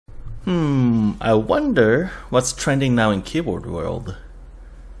I wonder what's trending now in keyboard world.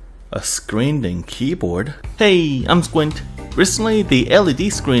 A screened in keyboard? Hey, I'm Squint. Recently, the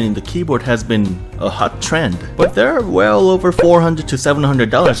LED screen in the keyboard has been a hot trend, but they're well over $400 to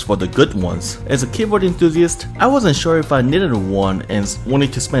 $700 for the good ones. As a keyboard enthusiast, I wasn't sure if I needed one and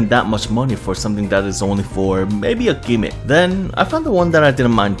wanted to spend that much money for something that is only for maybe a gimmick. Then, I found the one that I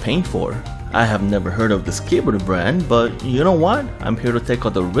didn't mind paying for. I have never heard of this keyboard brand, but you know what? I'm here to take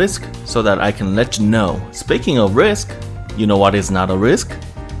all the risk so that I can let you know. Speaking of risk, you know what is not a risk?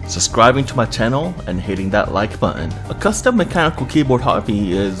 Subscribing to my channel and hitting that like button. A custom mechanical keyboard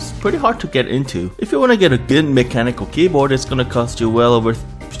hobby is pretty hard to get into. If you want to get a good mechanical keyboard, it's gonna cost you well over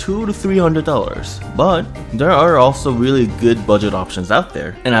 $200 to $300. But there are also really good budget options out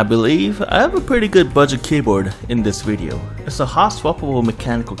there, and I believe I have a pretty good budget keyboard in this video. It's a hot swappable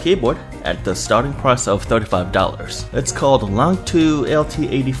mechanical keyboard at the starting price of $35. It's called Longitude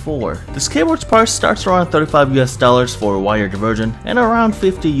LT84. This keyboard's price starts around $35 US for a wired version and around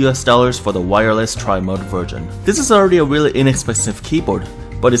 $50 US for the wireless tri-mode version. This is already a really inexpensive keyboard,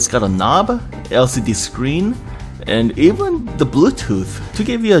 but it's got a knob, LCD screen, and even the Bluetooth. To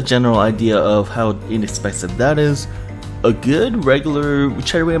give you a general idea of how inexpensive that is, a good regular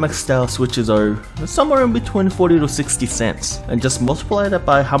Cherry MX style switches are somewhere in between 40 to 60 cents, and just multiply that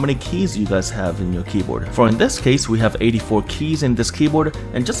by how many keys you guys have in your keyboard. For in this case, we have 84 keys in this keyboard,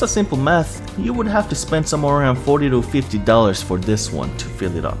 and just a simple math, you would have to spend somewhere around $40 to $50 for this one to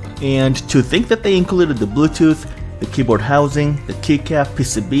fill it up. And to think that they included the Bluetooth, the keyboard housing, the keycap,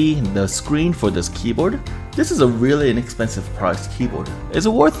 PCB, and the screen for this keyboard, this is a really inexpensive priced keyboard. Is it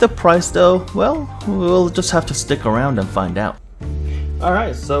worth the price though? Well, we'll just have to stick around and find out.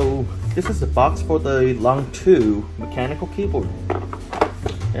 Alright, so this is the box for the Longitude mechanical keyboard.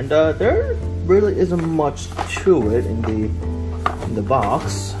 And there really isn't much to it in the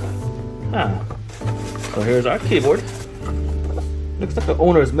box. So here's our keyboard. Looks like an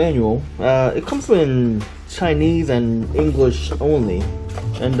owner's manual. It comes in Chinese and English only.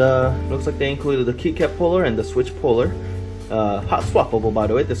 And looks like they included the keycap puller and the switch puller. Hot swappable, by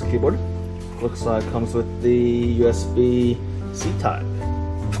the way, this keyboard. Looks like it comes with the USB-C type.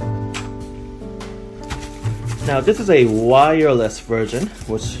 Now this is a wireless version,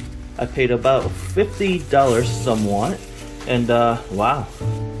 which I paid about $50 somewhat. And wow,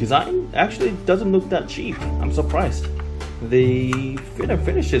 design actually doesn't look that cheap. I'm surprised. The fit and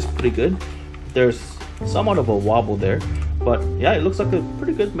finish is pretty good. There's somewhat of a wobble there, but yeah, it looks like a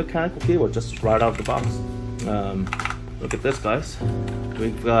pretty good mechanical keyboard just right out of the box. Look at this, guys.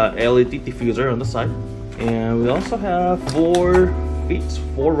 We've got LED diffuser on the side, and we also have four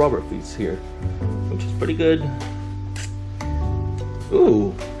rubber feet here, which is pretty good.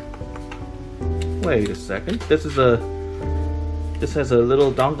 Ooh, wait a second. This has a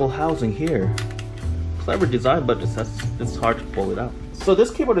little dongle housing here. Clever design, but it's hard to pull it out. So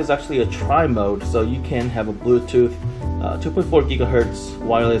this keyboard is actually a tri-mode, so you can have a Bluetooth, 2.4 gigahertz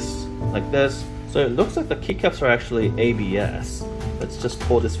wireless like this. So it looks like the keycaps are actually ABS. Let's just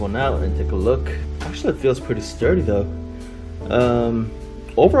pull this one out and take a look. Actually, it feels pretty sturdy though.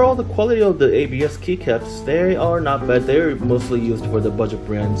 Overall, the quality of the ABS keycaps, they are not bad. They're mostly used for the budget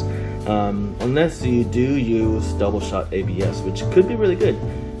brands, unless you do use double shot ABS, which could be really good.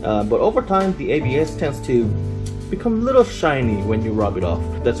 But over time, the ABS tends to become a little shiny when you rub it off.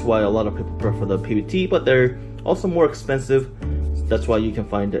 That's why a lot of people prefer the PBT, but they're also more expensive. That's why you can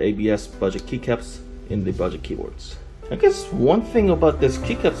find the ABS budget keycaps in the budget keyboards. I guess one thing about this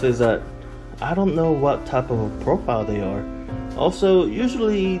keycaps is that I don't know what type of a profile they are. Also,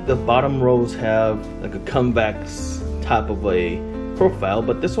 usually the bottom rows have like a convex type of a profile,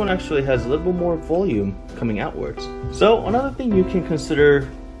 but this one actually has a little bit more volume coming outwards. So another thing you can consider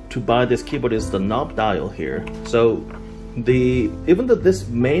to buy this keyboard is the knob dial here. So even though this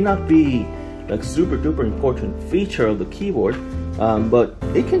may not be like super duper important feature of the keyboard, but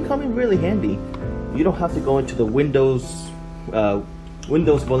it can come in really handy. You don't have to go into the Windows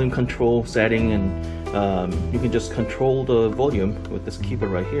volume control setting, and you can just control the volume with this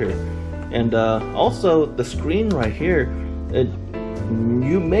keyboard right here. And also the screen right here,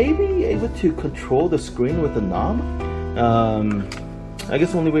 you may be able to control the screen with the knob. I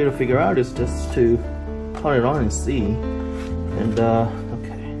guess the only way to figure out is just to turn it on and see. And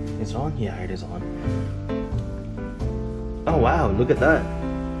okay, it's on? Yeah, it is on. Oh wow, look at that.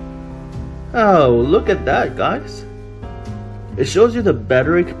 Oh, look at that, guys. It shows you the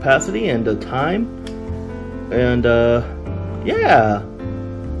battery capacity and the time. And yeah,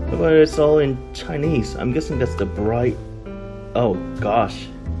 but it's all in Chinese. I'm guessing that's the bright. Oh gosh.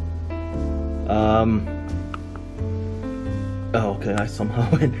 Oh, okay. I somehow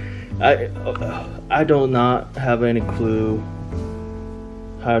I do not have any clue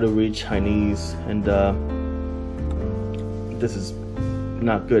how to read Chinese, and this is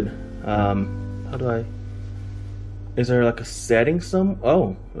not good. How do I? Is there like a setting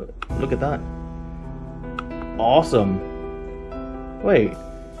Oh, look at that. Awesome. Wait.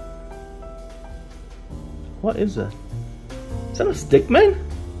 What is that? Is that a stickman?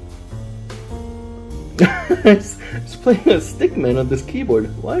 it's playing a stickman on this keyboard.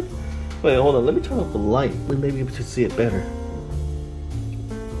 What? Wait, hold on. Let me turn off the light. We may be able to see it better.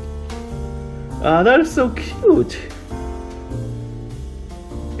 That is so cute.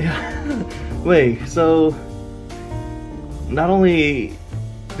 Yeah. Wait, so not only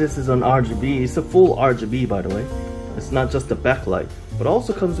this is on RGB, it's a full RGB, by the way. It's not just the backlight, but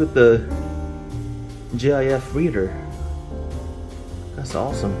also comes with the GIF reader. That's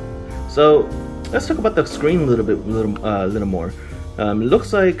awesome. So let's talk about the screen a little more. It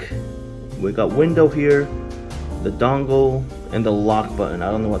looks like we got window here, the dongle, and the lock button.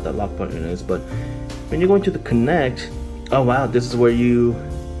 I don't know what that lock button is, but when you go into the connect, oh wow, this is where you,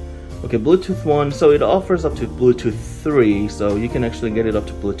 okay, Bluetooth 1, so it offers up to Bluetooth 3, so you can actually get it up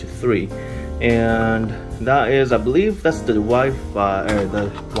to Bluetooth 3. And that is, I believe that's the Wi-Fi, or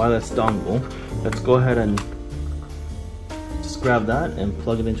the wireless dongle. Let's go ahead and just grab that and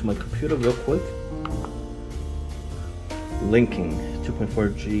plug it into my computer real quick. Linking,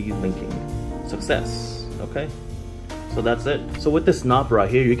 2.4G linking, success. Okay, so that's it. So with this knob right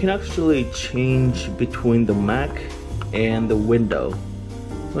here, you can actually change between the Mac and the window.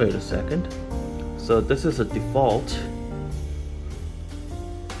 Wait a second. So this is a default.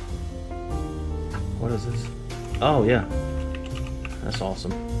 What is this? Oh yeah, that's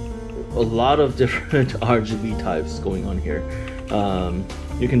awesome. A lot of different RGB types going on here.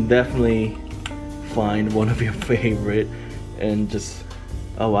 You can definitely find one of your favorite and just,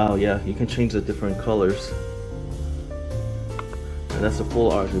 oh wow, yeah, you can change the different colors. And that's a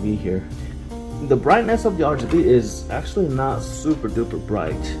full RGB here. The brightness of the RGB is actually not super duper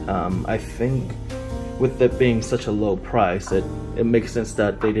bright. I think with it being such a low price, it makes sense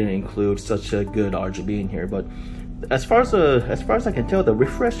that they didn't include such a good RGB in here. But as far as I can tell, the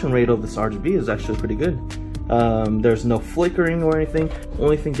refreshing rate of this RGB is actually pretty good. There's no flickering or anything.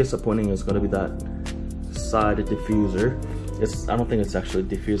 Only thing disappointing is going to be that side diffuser. I don't think it's actually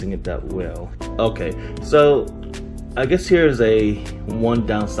diffusing it that well. Okay, so I guess here's one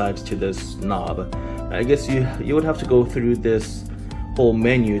downside to this knob. I guess you would have to go through this whole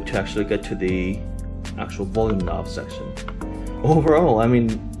menu to actually get to the actual volume knob section. Overall, I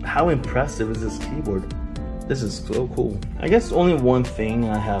mean, how impressive is this keyboard? This is so cool. I guess only one thing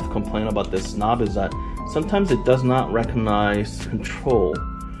I have complained about this knob is that sometimes it does not recognize control.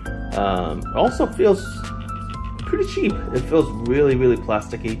 It also feels pretty cheap. It feels really, really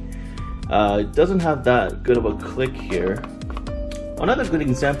plasticky. It doesn't have that good of a click here. Another good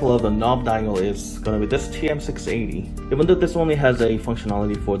example of a knob dial is going to be this TM680. Even though this only has a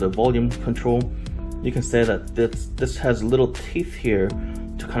functionality for the volume control, you can say that this has little teeth here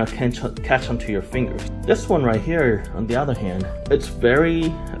to kind of catch onto your fingers. This one right here, on the other hand, it's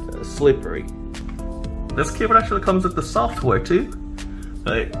very slippery. This keyboard actually comes with the software too.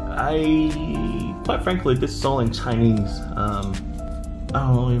 Quite frankly, this is all in Chinese. I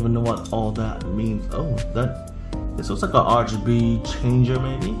don't even know what all that means. Oh, this looks like a RGB changer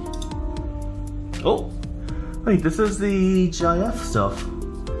maybe. Oh, wait, this is the GIF stuff.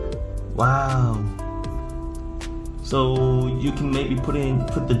 Wow. So you can maybe put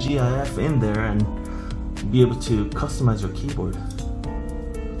the GIF in there and be able to customize your keyboard.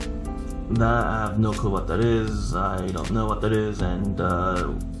 That, I have no clue what that is. I don't know what that is. And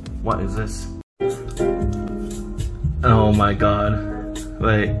what is this? Oh my god.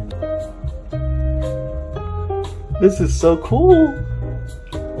 Wait. This is so cool.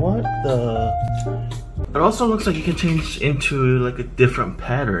 What the? It also looks like you can change into like a different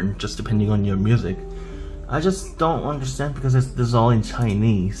pattern just depending on your music. I just don't understand because this is all in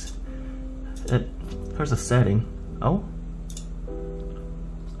Chinese. Here's a setting. Oh.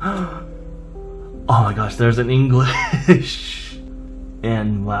 Oh my gosh, there's an English.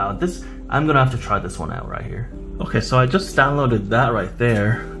 And wow, I'm gonna have to try this one out right here. Okay, so I just downloaded that right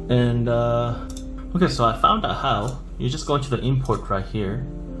there. And okay, so I found out how. You just go into the import right here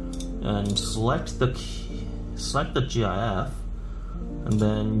and select the GIF, and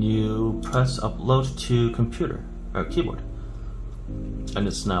then you press upload to computer or keyboard. And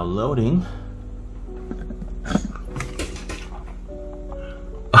it's now loading.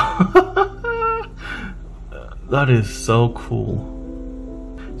 That is so cool.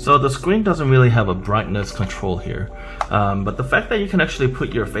 So the screen doesn't really have a brightness control here, but the fact that you can actually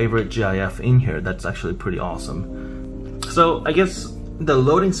put your favorite GIF in here, that's actually pretty awesome. So I guess the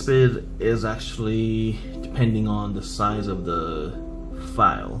loading speed is actually depending on the size of the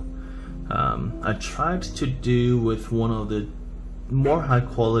file. I tried to do with one of the more high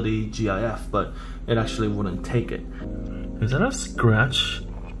quality GIF, but it actually wouldn't take it. Is that a scratch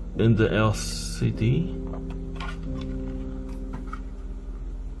in the LCD?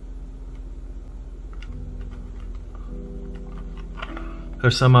 Or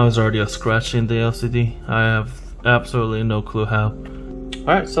somehow there's already a scratch in the LCD. I have absolutely no clue how.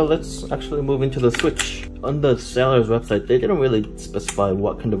 Alright, so let's actually move into the switch. On the seller's website, they didn't really specify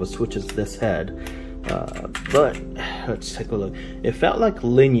what kind of a switches this had. But let's take a look. It felt like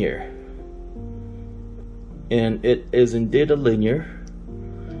linear. And it is indeed a linear.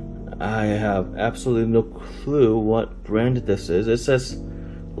 I have absolutely no clue what brand this is. It says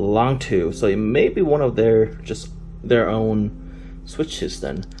Long2, so it may be one of their own switches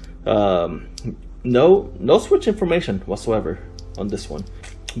then. No switch information whatsoever on this one,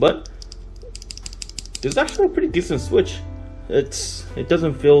 but it's actually a pretty decent switch. It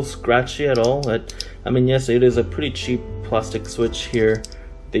doesn't feel scratchy at all. I mean, yes, it is a pretty cheap plastic switch here.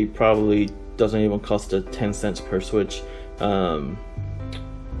 They probably doesn't even cost 10 cents per switch,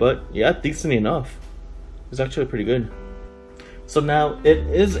 but yeah, decent enough. It's actually pretty good. So now it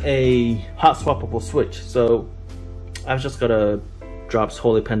is a hot swappable switch, so I've just got a Drops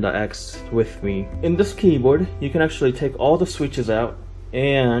Holy Panda X with me. In this keyboard, you can actually take all the switches out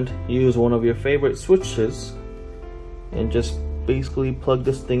and use one of your favorite switches and just basically plug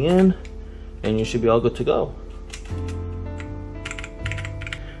this thing in and you should be all good to go.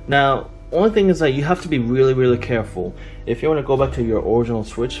 Now, only thing is that you have to be really careful. If you want to go back to your original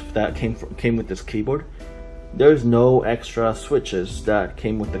switch that came with this keyboard, there's no extra switches that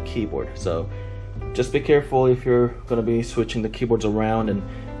came with the keyboard. So just be careful if you're going to be switching the keyboards around and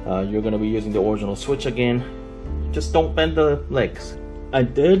you're going to be using the original switch again. Just don't bend the legs. I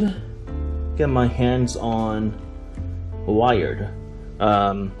did get my hands on wired.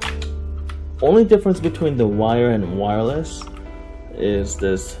 Only difference between the wire and wireless is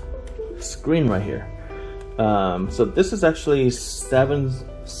this screen right here. So this is actually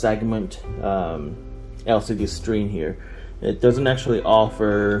 7-segment LCD screen here. It doesn't actually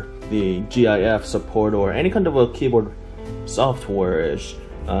offer the GIF support or any kind of a keyboard software-ish.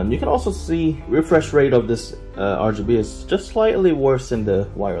 You can also see refresh rate of this RGB is just slightly worse than the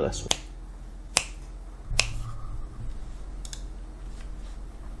wireless one.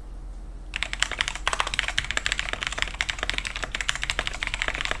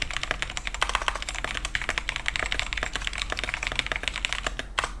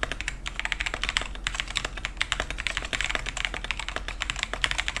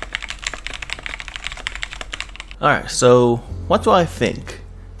 Alright, so what do I think?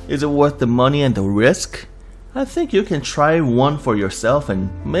 Is it worth the money and the risk? I think you can try one for yourself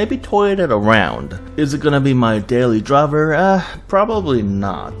and maybe toy it around. Is it gonna be my daily driver? Probably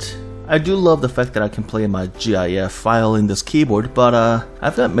not. I do love the fact that I can play my GIF file in this keyboard, but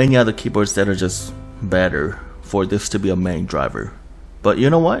I've got many other keyboards that are just better for this to be a main driver. But you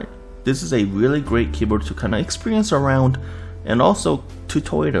know what? This is a really great keyboard to kind of experience around and also to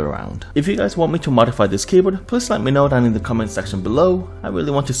toy it around. If you guys want me to modify this keyboard, please let me know down in the comment section below. I really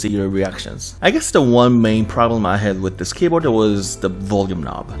want to see your reactions. I guess the one main problem I had with this keyboard was the volume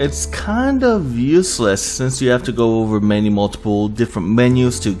knob. It's kind of useless since you have to go over multiple different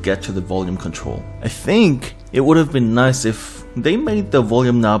menus to get to the volume control. I think it would have been nice if they made the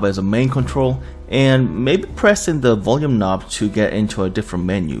volume knob as a main control and maybe pressing the volume knob to get into a different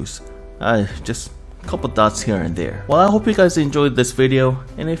menus. Just couple dots here and there. Well, I hope you guys enjoyed this video,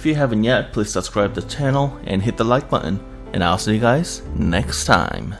 and if you haven't yet, please subscribe to the channel and hit the like button, and I'll see you guys next time.